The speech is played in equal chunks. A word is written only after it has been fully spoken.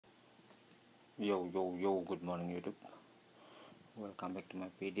Yo, good morning YouTube. Welcome back to my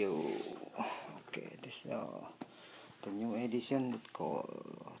video. Okay, this is the new edition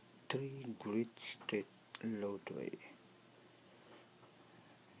called 3 Great State Lottery.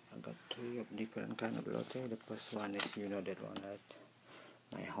 I got 3 of different kind of lottery. The first one is, you know that one, right?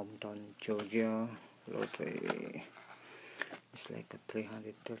 My hometown Georgia lottery. It's like a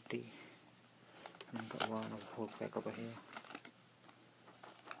 330. And got one whole pack over here.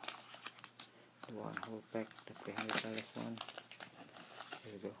 One whole pack, the $300 one.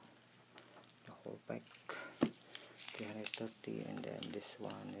 Here we go. The whole pack, 330, and then this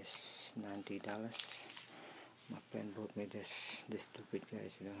one is $90. My friend bought me this stupid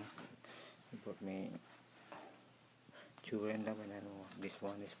guys, you know. He bought me 2 random, and I know this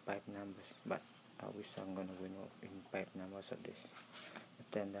one is 5 numbers, but I wish I'm gonna win in 5 numbers of this.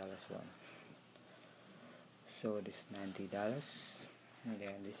 The $10 one. So this $90, and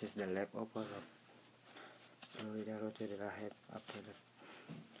then this is the leftover of Florida lottery that I had after the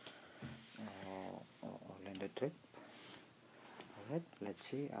Orlando trip. Alright, let's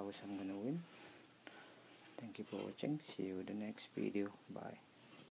see how I'm gonna win. Thank you for watching. See you in the next video. Bye.